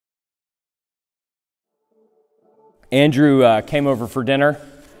Andrew came over for dinner,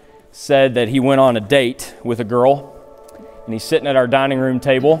 said that he went on a date with a girl, and he's sitting at our dining room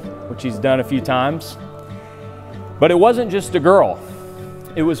table, which he's done a few times. But it wasn't just a girl,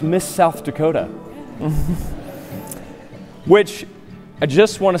 it was Miss South Dakota. Which, I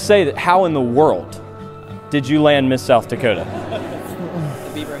just want to say that how in the world did you land Miss South Dakota?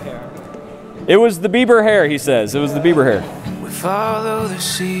 The Bieber hair. It was the Bieber hair, he says. It was the Bieber hair. We follow the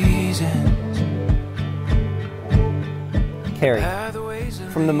seasons. Carrie,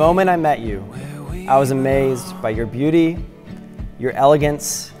 from the moment I met you, I was amazed by your beauty, your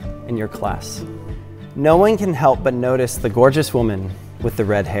elegance, and your class. No one can help but notice the gorgeous woman with the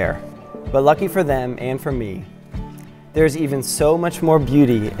red hair. But lucky for them and for me, there's even so much more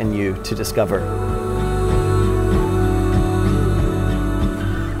beauty in you to discover.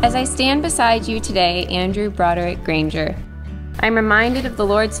 As I stand beside you today, Andrew Broderick Granger, I'm reminded of the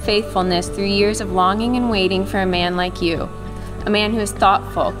Lord's faithfulness through years of longing and waiting for a man like you, a man who is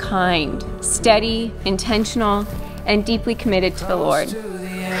thoughtful, kind, steady, intentional, and deeply committed to the Lord.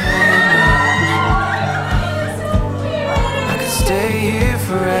 I could stay here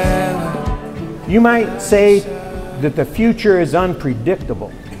forever. You might say that the future is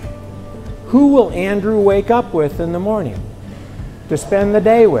unpredictable. Who will Andrew wake up with in the morning to spend the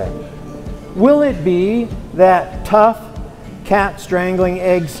day with? Will it be that tough, cat-strangling,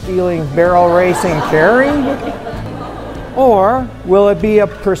 egg-stealing, barrel-racing Carrie? Or will it be a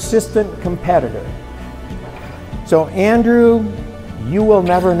persistent competitor? So Andrew, you will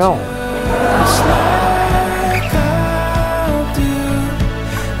never know.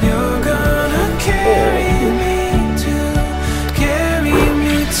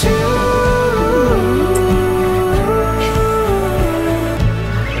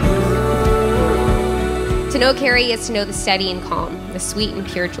 To know Carrie is to know the steady and calm, the sweet and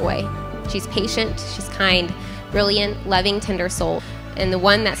pure joy. She's patient, she's kind, brilliant, loving, tender soul, and the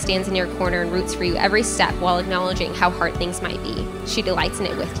one that stands in your corner and roots for you every step while acknowledging how hard things might be. She delights in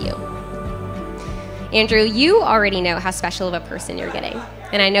it with you. Andrew, you already know how special of a person you're getting,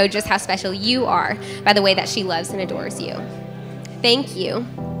 and I know just how special you are by the way that she loves and adores you. Thank you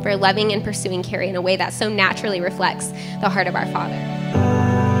for loving and pursuing Carrie in a way that so naturally reflects the heart of our Father.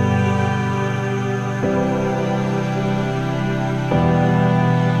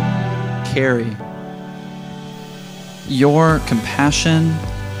 Carrie, your compassion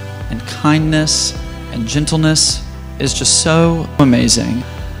and kindness and gentleness is just so amazing.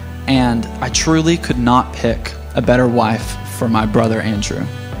 And I truly could not pick a better wife for my brother Andrew.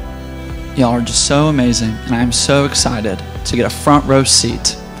 Y'all are just so amazing, and I'm so excited to get a front row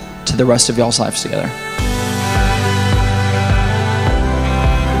seat to the rest of y'all's lives together.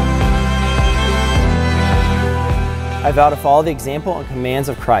 I vow to follow the example and commands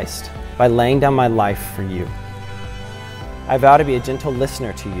of Christ by laying down my life for you. I vow to be a gentle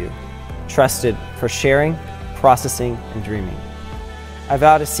listener to you, trusted for sharing, processing, and dreaming. I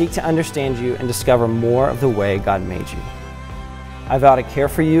vow to seek to understand you and discover more of the way God made you. I vow to care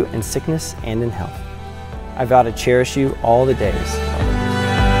for you in sickness and in health. I vow to cherish you all the days.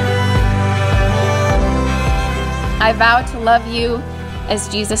 I vow to love you as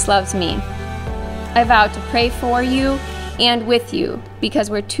Jesus loves me. I vow to pray for you and with you, because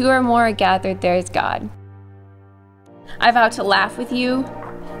where two or more are gathered, there is God. I vow to laugh with you,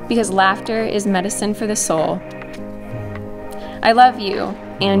 because laughter is medicine for the soul. I love you,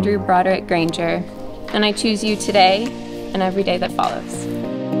 Andrew Broderick Granger, and I choose you today and every day that follows.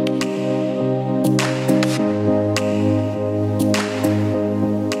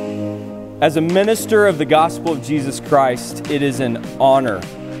 As a minister of the gospel of Jesus Christ, it is an honor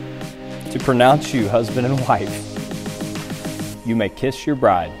to pronounce you husband and wife. You may kiss your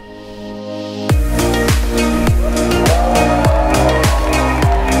bride.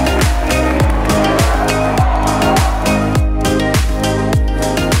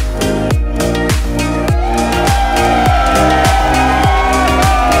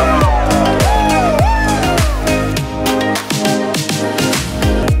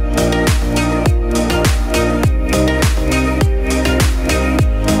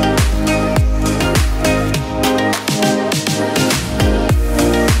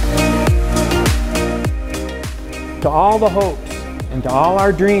 To all the hopes and to all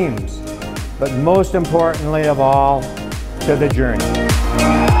our dreams, but most importantly of all, to the journey.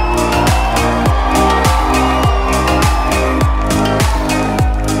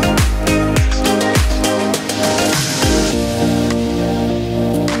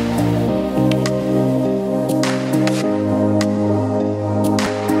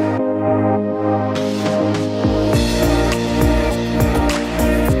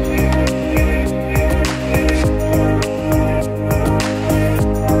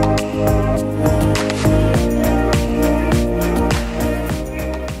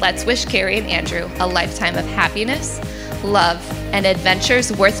 Let's wish Carrie and Andrew a lifetime of happiness, love, and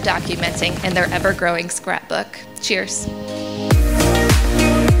adventures worth documenting in their ever-growing scrapbook. Cheers.